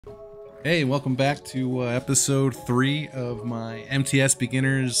Hey, welcome back to episode 3 of my MTS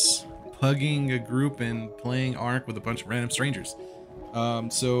Beginners pugging a group and playing Ark with a bunch of random strangers.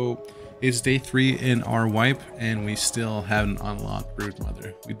 So it's day 3 in our wipe, and we still haven't unlocked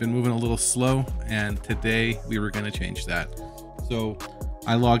Broodmother. We've been moving a little slow, and today we were going to change that. So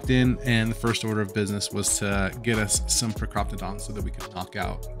I logged in, and the first order of business was to get us some Procoptodons so that we could knock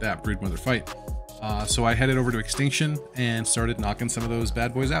out that Broodmother fight. So I headed over to Extinction and started knocking some of those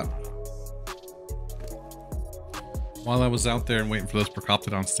bad boys out. While I was out there and waiting for those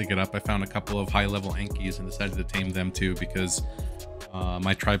Procoptodons to get up, I found a couple of high-level Enkies and decided to tame them too, because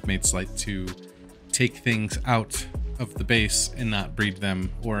my tribe mates like to take things out of the base and not breed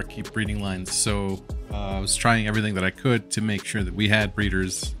them or keep breeding lines. So I was trying everything that I could to make sure that we had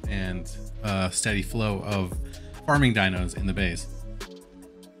breeders and a steady flow of farming dinos in the base.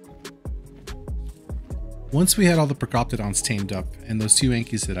 Once we had all the Procoptodons tamed up and those 2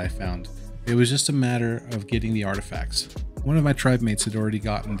 Enkies that I found, it was just a matter of getting the artifacts. One of my tribe mates had already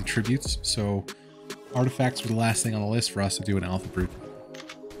gotten the tributes, so artifacts were the last thing on the list for us to do an Alpha Brood.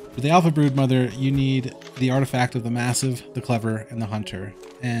 For the Alpha Broodmother, you need the artifact of the Massive, the Clever, and the Hunter.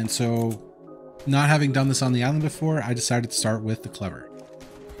 And so, not having done this on the island before, I decided to start with the Clever.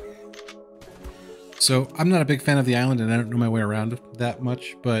 So, I'm not a big fan of the island and I don't know my way around that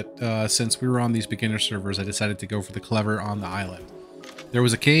much, but since we were on these beginner servers, I decided to go for the Clever on the island. There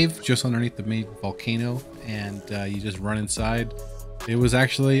was a cave just underneath the main volcano, and you just run inside. It was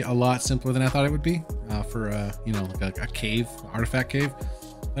actually a lot simpler than I thought it would be for like a cave, artifact cave.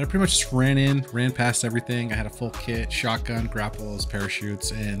 But I pretty much just ran in, ran past everything. I had a full kit, shotgun, grapples,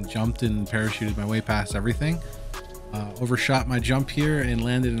 parachutes, and jumped and parachuted my way past everything. Overshot my jump here and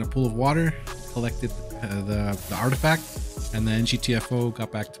landed in a pool of water, collected the artifact, and then GTFO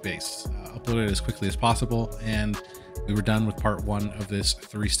got back to base. Uploaded it as quickly as possible, and we were done with part 1 of this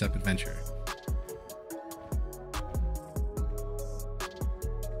 3-step adventure.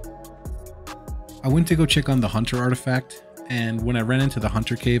 I went to go check on the Hunter artifact, and when I ran into the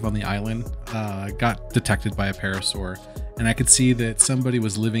Hunter cave on the island, I got detected by a parasaur, and I could see that somebody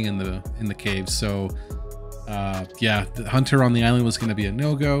was living in the cave. So yeah, the Hunter on the island was going to be a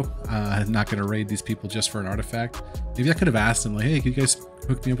no-go. I'm not going to raid these people just for an artifact. Maybe I could have asked them, like, hey, could you guys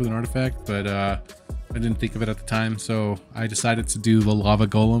hook me up with an artifact? But I didn't think of it at the time, so I decided to do the lava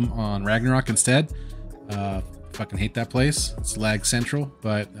golem on Ragnarok instead. Fucking hate that place. It's lag central,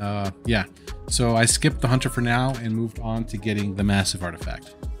 but yeah. So I skipped the Hunter for now and moved on to getting the Massive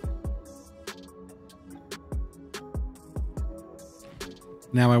artifact.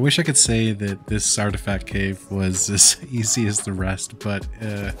 Now I wish I could say that this artifact cave was as easy as the rest, but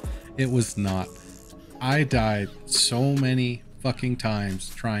it was not. I died so many fucking times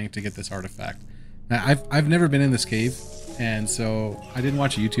trying to get this artifact. Now, I've never been in this cave, and so I didn't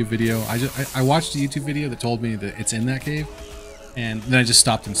watch a YouTube video. I watched a YouTube video that told me that it's in that cave, and then I just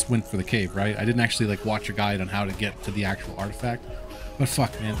stopped and went for the cave, right? I didn't actually like watch a guide on how to get to the actual artifact. But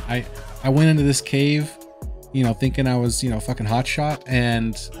fuck, man, I went into this cave, you know, thinking I was, you know, fucking hotshot,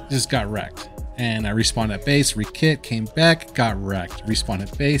 and just got wrecked. And I respawned at base, rekit, came back, got wrecked. Respawned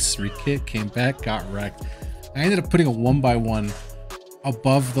at base, rekit, came back, got wrecked. I ended up putting a 1x1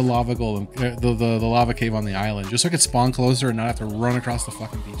 above the lava golem, the lava cave on the island, just so I could spawn closer and not have to run across the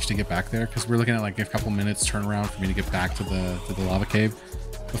fucking beach to get back there, because we're looking at like a couple minutes turnaround for me to get back to the lava cave.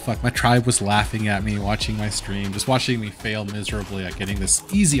 But fuck, my tribe was laughing at me, watching my stream, just watching me fail miserably at getting this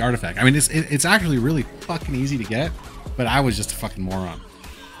easy artifact. I mean, it's actually really fucking easy to get, but I was just a fucking moron.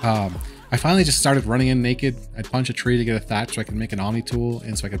 I finally just started running in naked. I'd punch a tree to get a thatch so I could make an Omni tool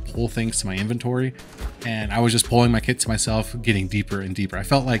and so I could pull things to my inventory. And I was just pulling my kit to myself, getting deeper and deeper. I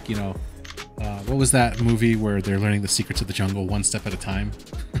felt like, you know, what was that movie where they're learning the secrets of the jungle one step at a time?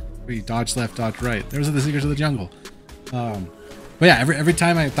 We dodge left, dodge right. Those are the secrets of the jungle. But yeah, every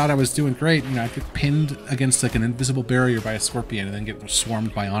time I thought I was doing great, you know, I get pinned against like an invisible barrier by a scorpion and then get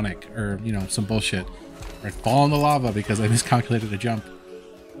swarmed by Onyx or, you know, some bullshit. Or I'd fall in the lava because I miscalculated a jump.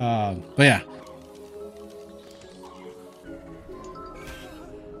 But yeah.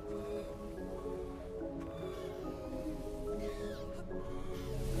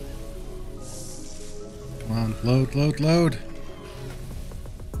 Come on, load, load, load.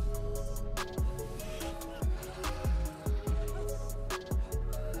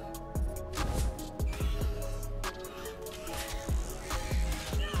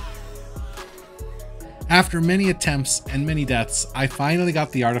 After many attempts and many deaths, I finally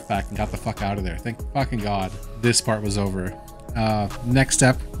got the artifact and got the fuck out of there. Thank fucking God this part was over. Next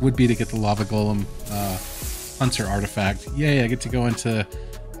step would be to get the lava golem hunter artifact. Yay, I get to go into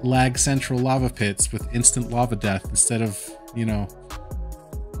lag central lava pits with instant lava death instead of, you know,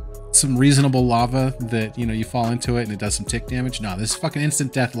 some reasonable lava that, you know, you fall into it and it does some tick damage. No, this is fucking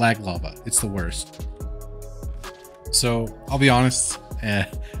instant death lag lava. It's the worst. So I'll be honest, I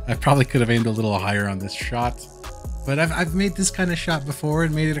probably could have aimed a little higher on this shot, but I've made this kind of shot before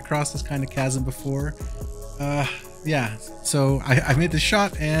and made it across this kind of chasm before. Yeah, so I made the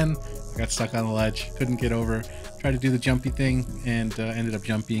shot and I got stuck on the ledge, couldn't get over, tried to do the jumpy thing, and ended up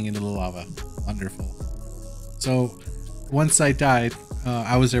jumping into the lava. Wonderful. So once I died,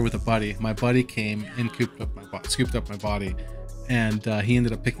 I was there with a buddy. My buddy came and scooped up my body, and he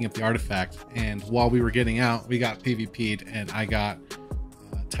ended up picking up the artifact. And while we were getting out, we got PvP'd, and I got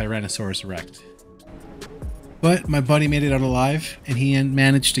Tyrannosaurus Rex. But my buddy made it out alive, and he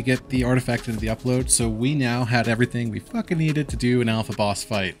managed to get the artifact into the upload, so we now had everything we fucking needed to do an alpha boss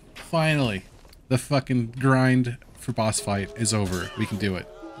fight. Finally, the fucking grind for boss fight is over. We can do it.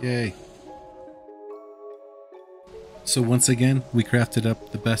 Yay. So once again, we crafted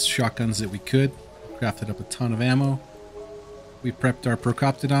up the best shotguns that we could, crafted up a ton of ammo, we prepped our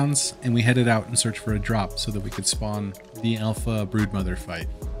Procoptodons, and we headed out in search for a drop so that we could spawn the alpha broodmother fight.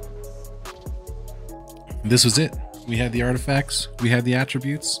 This was it. We had the artifacts, we had the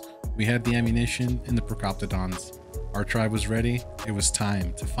attributes, we had the ammunition, and the Procoptodons. Our tribe was ready. It was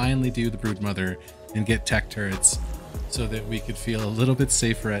time to finally do the broodmother and get tech turrets so that we could feel a little bit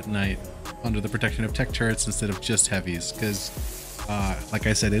safer at night under the protection of tech turrets instead of just heavies, because like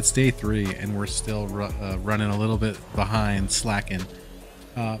I said, it's day 3 and we're still running a little bit behind, slacking.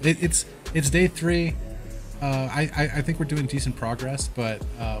 It's day 3. I think we're doing decent progress, but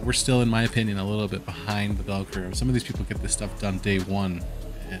we're still, in my opinion, a little bit behind the bell curve. Some of these people get this stuff done day 1,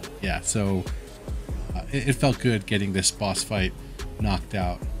 and yeah, so it felt good getting this boss fight knocked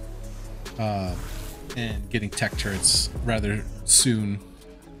out and getting tech turrets rather soon.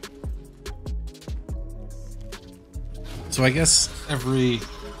 So I guess every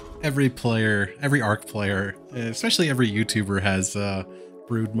player, every ARK player, especially every YouTuber has a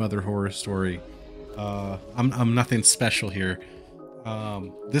broodmother horror story. I'm nothing special here.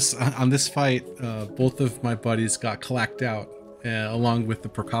 On this fight, both of my buddies got clacked out along with the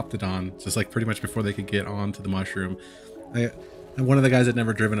Procoptodon, just like pretty much before they could get onto the mushroom. One of the guys had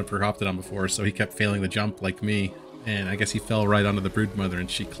never driven a Procoptodon before, so he kept failing the jump like me, and I guess he fell right onto the broodmother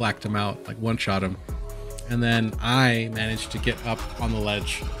and she clacked him out, like one-shot him. And then I managed to get up on the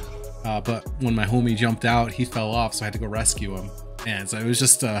ledge, but when my homie jumped out, he fell off, so I had to go rescue him. And so it was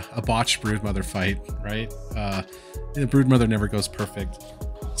just a botched broodmother fight, right? The broodmother never goes perfect.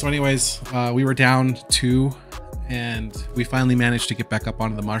 So anyways, we were down 2, and we finally managed to get back up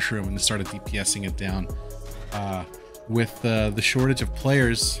onto the mushroom and started DPSing it down. With the shortage of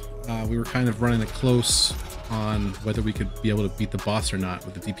players, we were kind of running it close on whether we could be able to beat the boss or not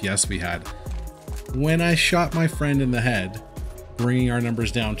with the DPS we had. When I shot my friend in the head, bringing our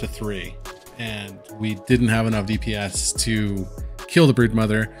numbers down to 3, and we didn't have enough DPS to kill the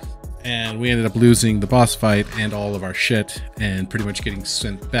broodmother, and we ended up losing the boss fight and all of our shit, and pretty much getting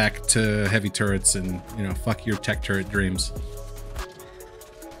sent back to heavy turrets and, you know, fuck your tech turret dreams.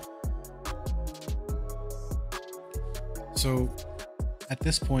 So at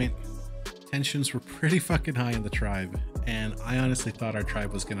this point, tensions were pretty fucking high in the tribe, and I honestly thought our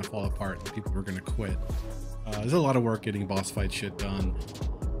tribe was gonna fall apart and people were gonna quit. There's a lot of work getting boss fight shit done.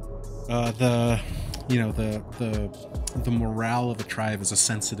 The morale of a tribe is a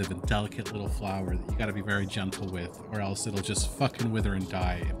sensitive and delicate little flower that you got to be very gentle with, or else it'll just fucking wither and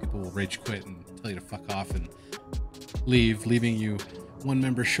die, and people will rage quit and tell you to fuck off and leave, leaving you 1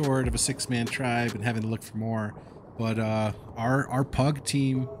 member short of a 6-man tribe and having to look for more. But our pug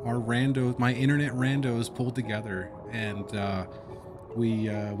team, our randos, my internet randos pulled together, and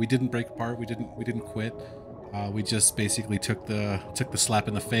we didn't break apart. We didn't quit. We just basically took the slap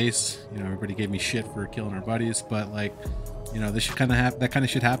in the face. You know, everybody gave me shit for killing our buddies, but like, you know, this should kind of that kind of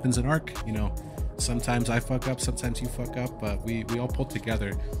shit happens in ARK. You know, sometimes I fuck up, sometimes you fuck up, but we all pulled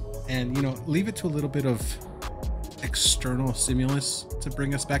together, and you know, leave it to a little bit of external stimulus to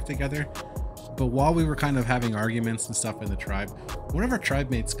bring us back together. But while we were kind of having arguments and stuff in the tribe, one of our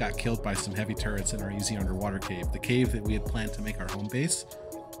tribe mates got killed by some heavy turrets in our easy underwater cave, the cave that we had planned to make our home base.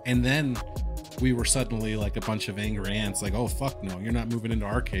 And then we were suddenly like a bunch of angry ants, like, oh fuck no, you're not moving into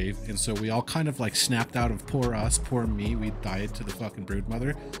our cave. And so we all kind of like snapped out of poor us, poor me. We died to the fucking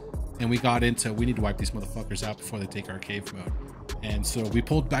broodmother, and we got into, we need to wipe these motherfuckers out before they take our cave mode. And so we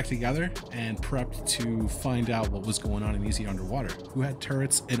pulled back together and prepped to find out what was going on in easy underwater. Who had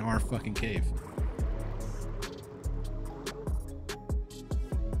turrets in our fucking cave?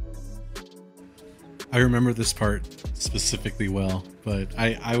 I remember this part specifically well, but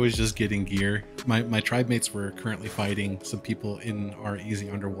I was just getting gear. My tribe mates were currently fighting some people in our easy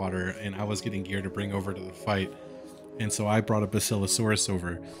underwater, and I was getting gear to bring over to the fight. And so I brought a Basilosaurus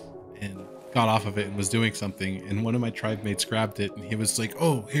over and got off of it and was doing something. And one of my tribe mates grabbed it and he was like,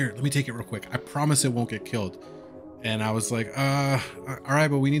 "Oh, here, let me take it real quick. I promise it won't get killed." And I was like, all right,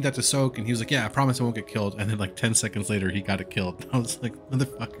 but we need that to soak. And he was like, "Yeah, I promise it won't get killed." And then like 10 seconds later, he got it killed. I was like,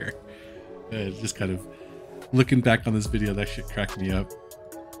 motherfucker. Just kind of looking back on this video, that shit cracked me up.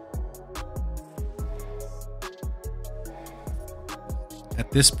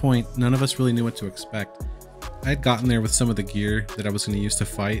 At this point, none of us really knew what to expect. I had gotten there with some of the gear that I was going to use to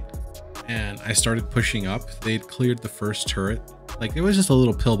fight, and I started pushing up. They'd cleared the first turret. Like, it was just a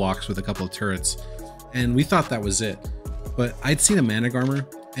little pillbox with a couple of turrets, and we thought that was it. But I'd seen a Manag armor,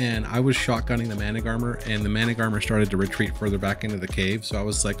 and I was shotgunning the Manag armor, and the Manag armor started to retreat further back into the cave, so I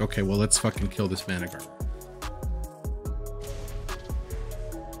was like, okay, well, let's fucking kill this Manag armor.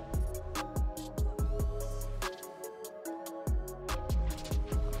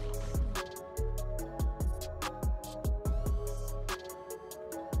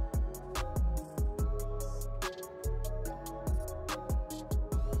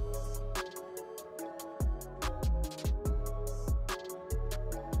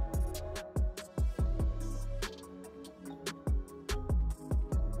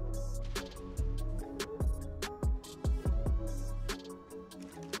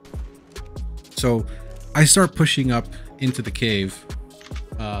 So I start pushing up into the cave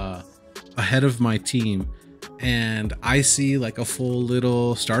ahead of my team, and I see like a full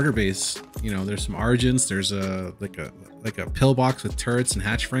little starter base. You know, there's some Argents, there's a like a pillbox with turrets and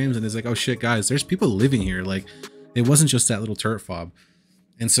hatch frames, and it's like, oh shit, guys, there's people living here. Like, it wasn't just that little turret fob.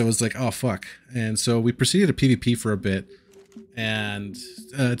 And so it's like, oh fuck. And so we proceeded to PvP for a bit, and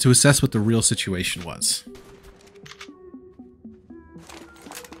to assess what the real situation was.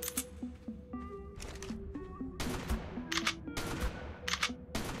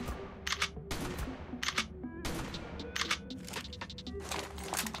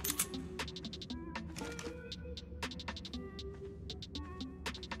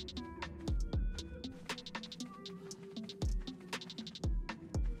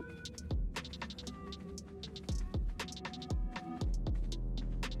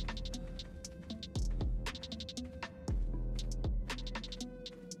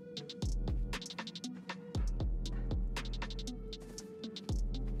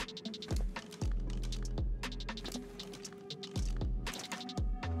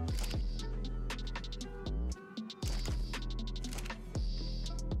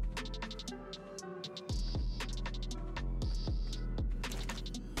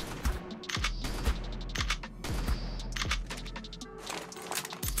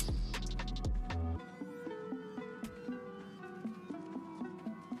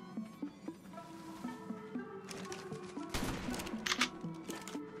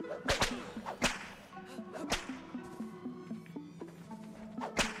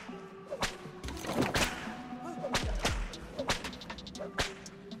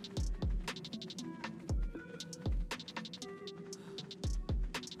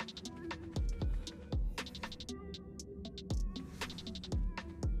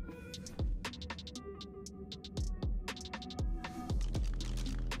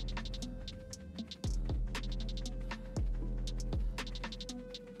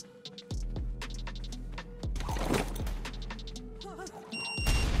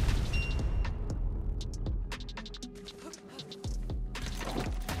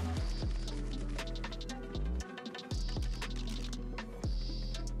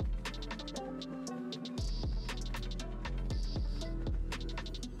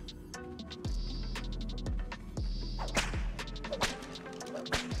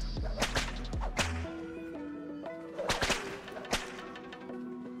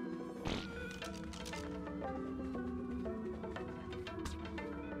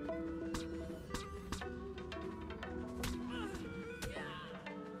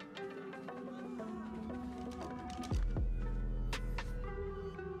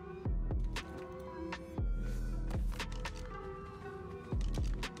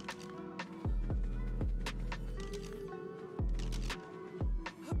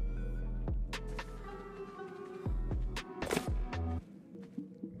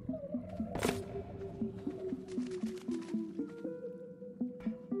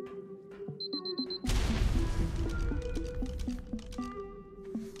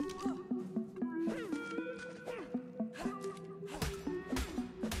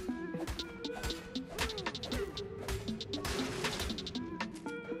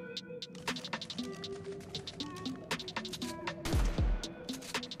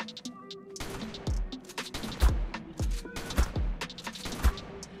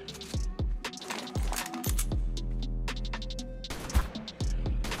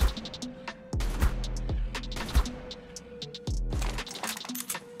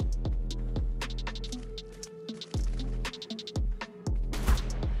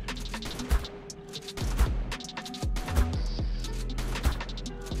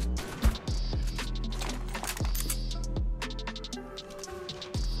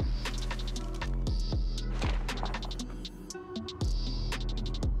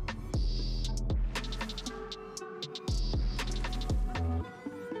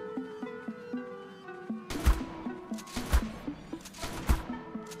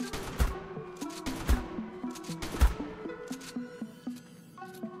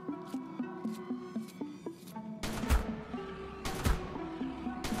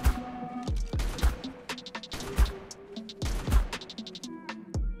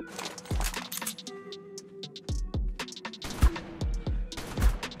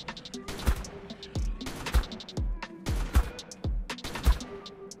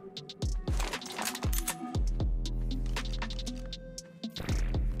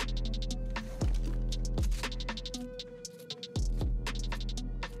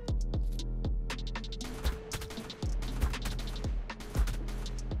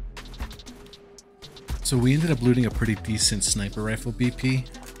 So we ended up looting a pretty decent sniper rifle BP,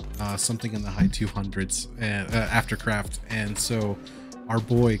 something in the high 200s after craft, and so our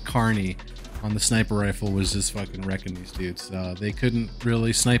boy Carney on the sniper rifle was just fucking wrecking these dudes. They couldn't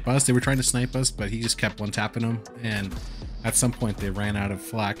really snipe us. They were trying to snipe us, but he just kept one tapping them, and at some point they ran out of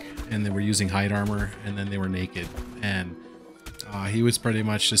flak and they were using hide armor, and then they were naked, and he was pretty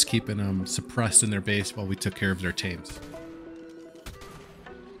much just keeping them suppressed in their base while we took care of their tames.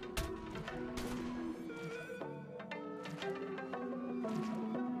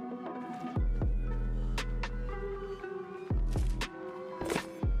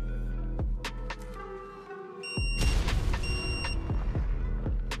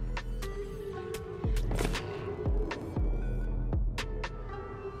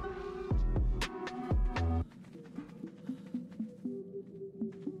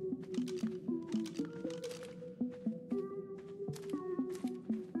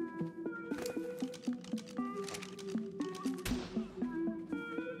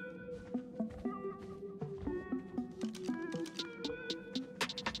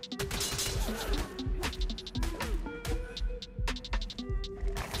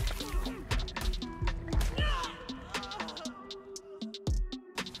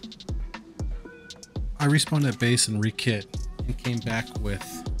 I respawned at base and rekit and came back with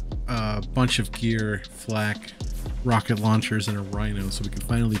a bunch of gear, flak, rocket launchers, and a rhino so we could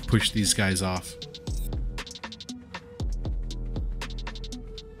finally push these guys off.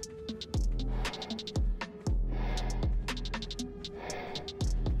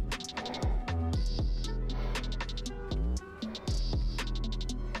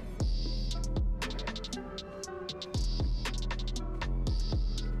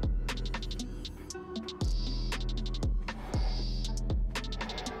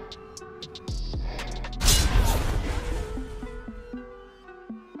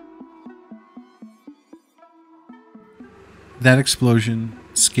 That explosion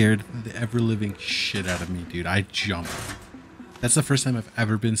scared the ever-living shit out of me, dude. I jumped. That's the first time I've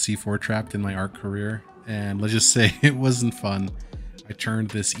ever been C4 trapped in my ARC career, and let's just say it wasn't fun. I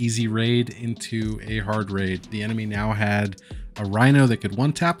turned this easy raid into a hard raid. The enemy now had a rhino that could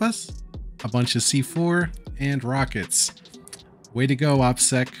one-tap us, a bunch of C4, and rockets. Way to go,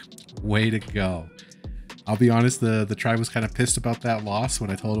 OPSEC. Way to go. I'll be honest, the tribe was kind of pissed about that loss when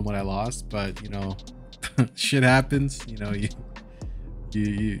I told them what I lost, but, you know, shit happens. You know, you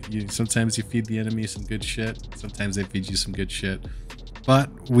sometimes you feed the enemy some good shit, sometimes they feed you some good shit, but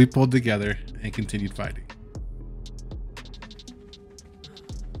we pulled together and continued fighting.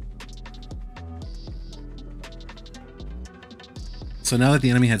 So now that the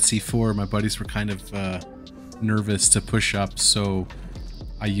enemy had C4, my buddies were kind of nervous to push up, so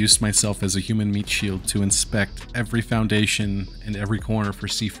I used myself as a human meat shield to inspect every foundation and every corner for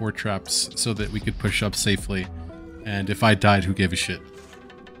C4 traps so that we could push up safely. And if I died, who gave a shit?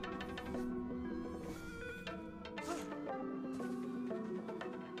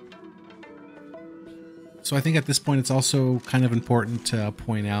 So I think at this point it's also kind of important to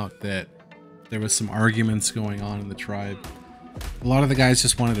point out that there was some arguments going on in the tribe. A lot of the guys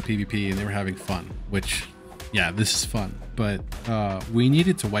just wanted a PvP and they were having fun, which, yeah, this is fun, but we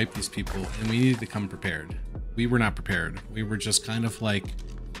needed to wipe these people and we needed to come prepared. We were not prepared. We were just kind of like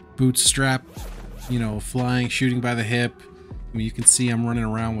bootstrap, you know, flying, shooting by the hip. I mean, you can see I'm running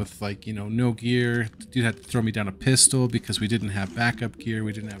around with, like, you know, no gear. The dude had to throw me down a pistol because we didn't have backup gear.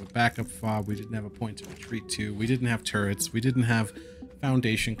 We didn't have a backup fob. We didn't have a point to retreat to. We didn't have turrets. We didn't have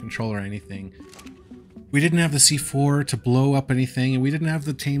foundation control or anything. We didn't have the C4 to blow up anything, and we didn't have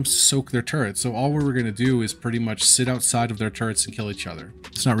the tames to soak their turrets. So all we were going to do is pretty much sit outside of their turrets and kill each other.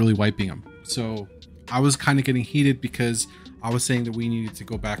 It's not really wiping them. So I was kind of getting heated because I was saying that we needed to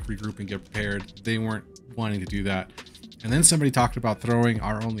go back, regroup, and get prepared. They weren't wanting to do that. And then somebody talked about throwing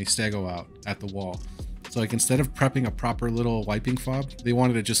our only stego out at the wall. So like, instead of prepping a proper little wiping fob, they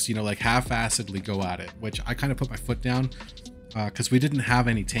wanted to just, you know, like half-assedly go at it, which I kind of put my foot down because we didn't have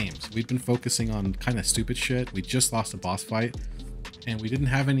any tames. We'd been focusing on kind of stupid shit. We just lost a boss fight and we didn't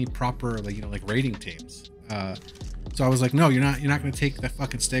have any proper, like, you know, like raiding tames. So I was like, no, you're not going to take that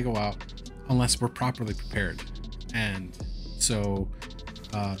fucking stego out unless we're properly prepared. And so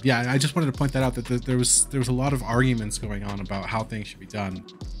yeah, I just wanted to point that out, that there was a lot of arguments going on about how things should be done.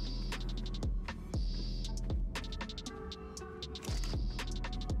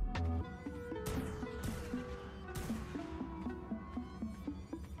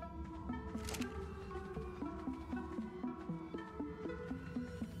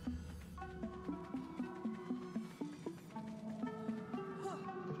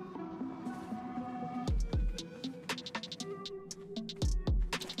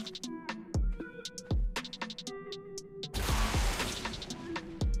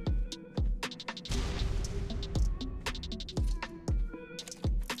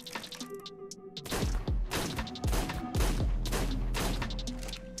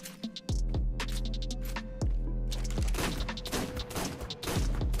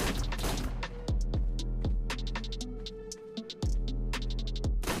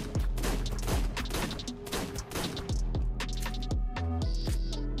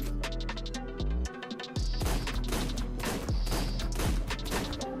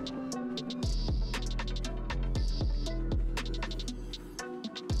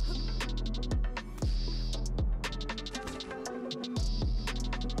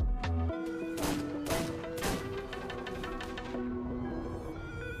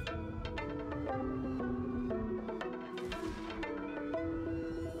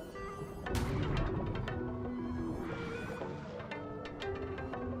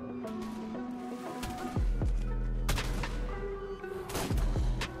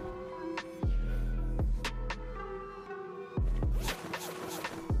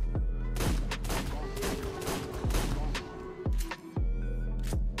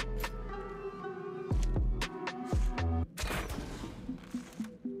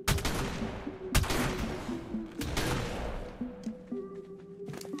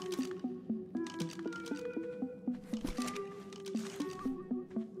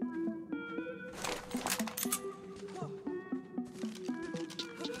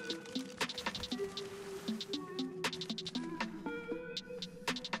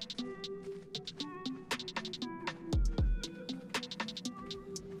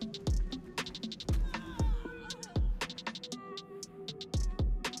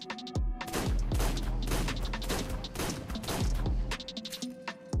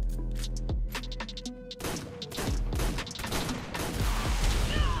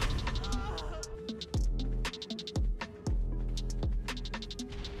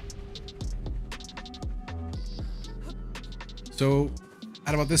 So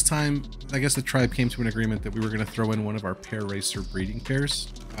at about this time, I guess the tribe came to an agreement that we were going to throw in one of our pair racer breeding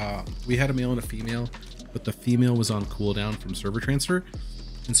pairs. We had a male and a female, but the female was on cooldown from server transfer.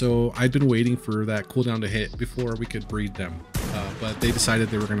 And so I'd been waiting for that cooldown to hit before we could breed them. But they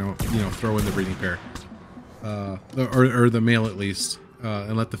decided they were going to, throw in the breeding pair, or the male at least,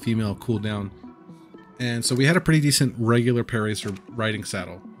 and let the female cool down. And so we had a pretty decent regular pair racer riding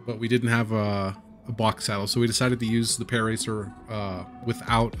saddle, but we didn't have a box saddle. So we decided to use the pair racer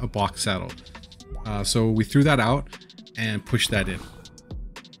without a box saddle. So we threw that out and pushed that in.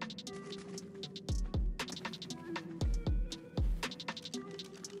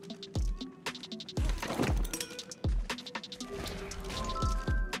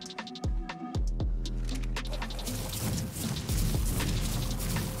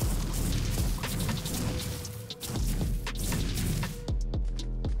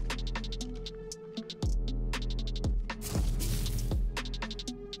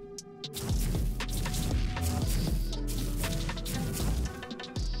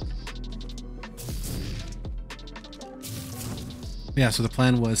 Yeah, so the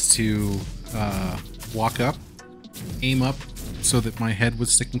plan was to walk up, aim up so that my head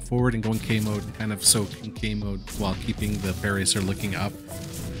was sticking forward and go in K mode and kind of soak in K mode while keeping the pair racer looking up.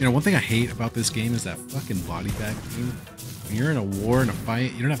 One thing I hate about this game is that fucking body bag thing. When you're in a war, in a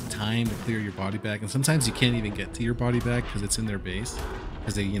fight, you don't have time to clear your body bag, and sometimes you can't even get to your body bag because it's in their base,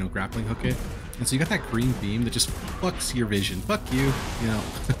 because they, grappling hook it. And so you got that green beam that just fucks your vision. Fuck you,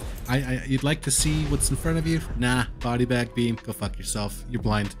 you'd like to see what's in front of you? Nah, body bag beam, go fuck yourself. You're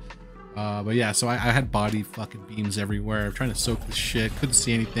blind. But yeah, so I had body fucking beams everywhere. I'm trying to soak this shit. Couldn't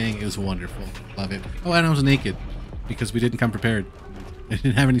see anything. It was wonderful. Love it. Oh, and I was naked because we didn't come prepared. I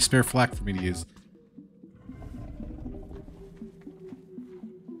didn't have any spare flak for me to use.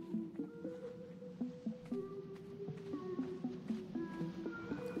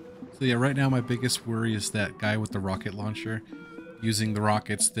 So yeah, right now my biggest worry is that guy with the rocket launcher using the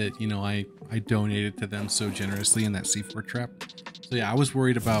rockets that, I donated to them so generously in that C4 trap. So yeah, I was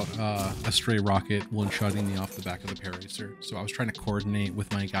worried about a stray rocket one-shotting me off the back of the pair racer. So I was trying to coordinate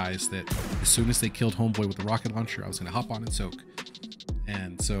with my guys that as soon as they killed homeboy with the rocket launcher, I was going to hop on and soak.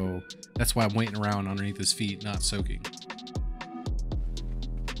 And so that's why I'm waiting around underneath his feet, not soaking.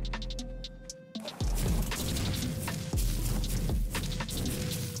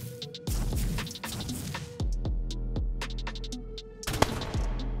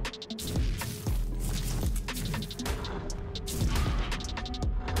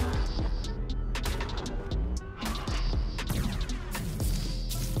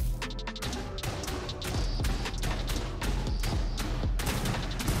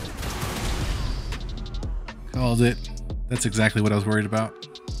 Called it. That's exactly what I was worried about.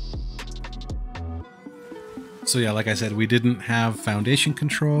 So yeah, like I said, we didn't have foundation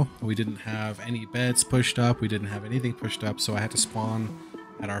control. We didn't have any beds pushed up. We didn't have anything pushed up. So I had to spawn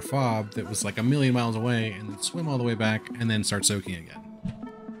at our fob that was like a million miles away and then swim all the way back and then start soaking again.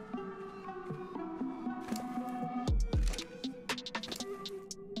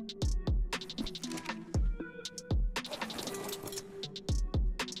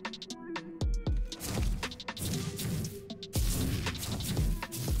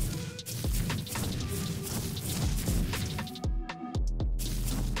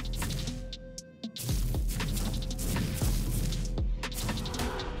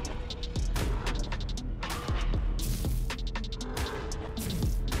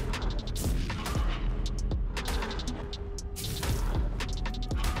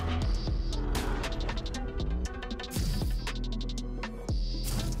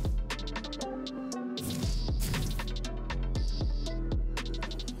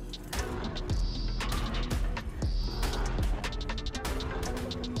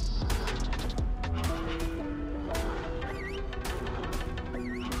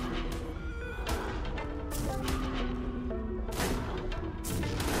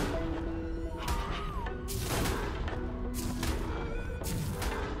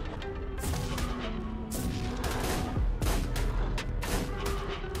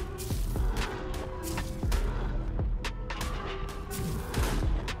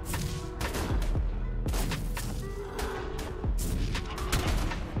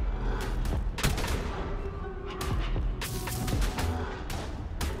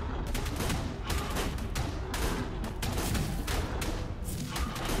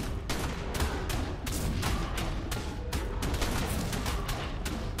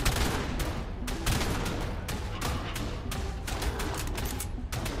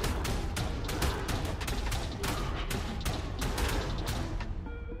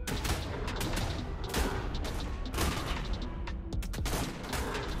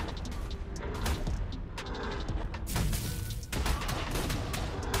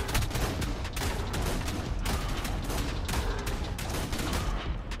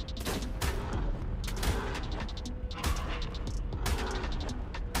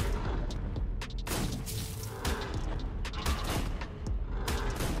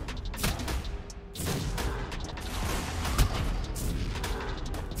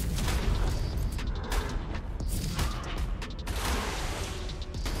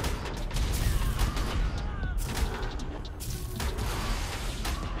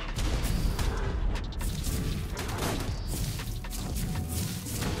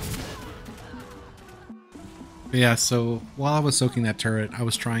 But yeah, so while I was soaking that turret, I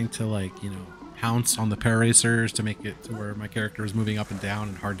was trying to, like, you know, pounce on the paracers to make it to where my character was moving up and down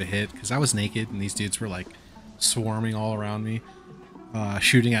and hard to hit, because I was naked and these dudes were like swarming all around me,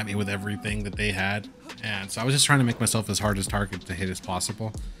 shooting at me with everything that they had. And so I was just trying to make myself as hard as target to hit as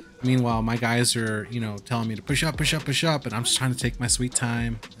possible. Meanwhile, my guys are, you know, telling me to push up, push up, push up, and I'm just trying to take my sweet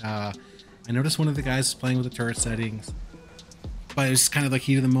time. I noticed one of the guys was playing with the turret settings, but it was kind of like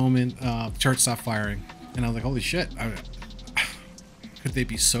heat of the moment. The turret stopped firing, and I was like, holy shit, could they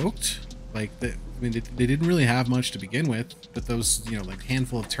be soaked? Like, I mean, they didn't really have much to begin with, but those, you know, like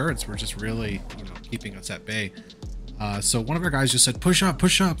handful of turrets were just really, you know, keeping us at bay. So one of our guys just said, push up,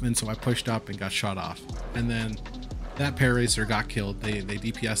 and so I pushed up and got shot off. And then that Paracer got killed. They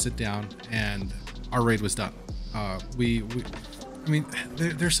DPS'd it down, and our raid was done. I mean,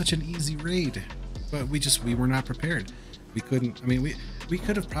 they're such an easy raid, but we were not prepared. We couldn't, I mean, we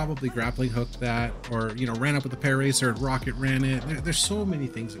could have probably grappling hooked that, or, you know, ran up with the Paracer and rocket ran it. There's so many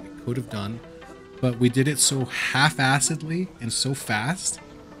things that we could have done, but we did it so half-assedly and so fast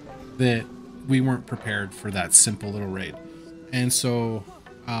that we weren't prepared for that simple little raid. And so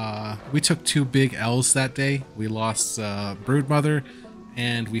we took 2 big L's that day. We lost Broodmother,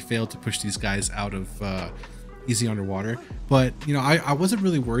 and we failed to push these guys out of easy underwater. But, you know, I wasn't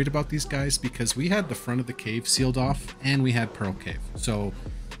really worried about these guys because we had the front of the cave sealed off and we had Pearl Cave. So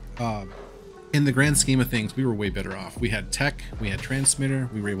in the grand scheme of things, we were way better off. We had tech, we had transmitter,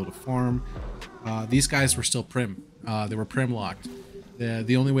 we were able to farm. These guys were still prim. They were prim locked.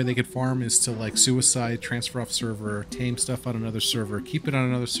 The only way they could farm is to, like, suicide, transfer off server, tame stuff on another server, keep it on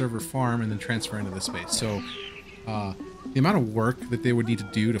another server, farm, and then transfer into this space. So the amount of work that they would need to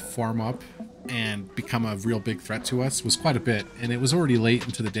do to farm up and become a real big threat to us was quite a bit. And it was already late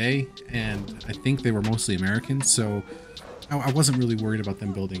into the day, and I think they were mostly Americans, so I wasn't really worried about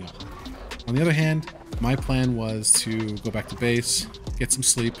them building up. On the other hand, my plan was to go back to base, get some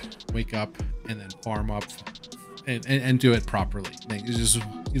sleep, wake up, and then farm up and do it properly. Like, it's just,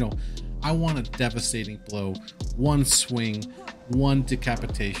 you know, I want a devastating blow, one swing, one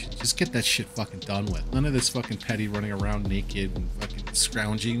decapitation. Just get that shit fucking done with. None of this fucking petty running around naked and fucking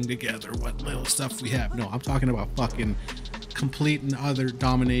scrounging together what little stuff we have. No, I'm talking about fucking complete and utter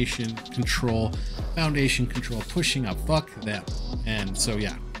domination, control, foundation control, pushing up. Fuck them. And so,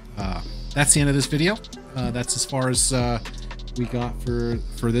 yeah, that's the end of this video. That's as far as we got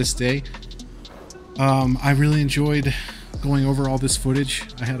for this day. I really enjoyed going over all this footage.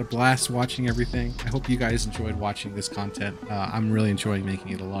 I had a blast watching everything. I hope you guys enjoyed watching this content. I'm really enjoying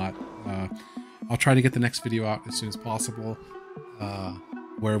making it a lot. I'll try to get the next video out as soon as possible,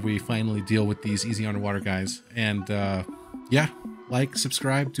 where we finally deal with these easy underwater guys. And yeah, like,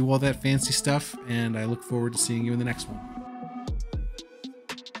 subscribe, do all that fancy stuff, and I look forward to seeing you in the next one.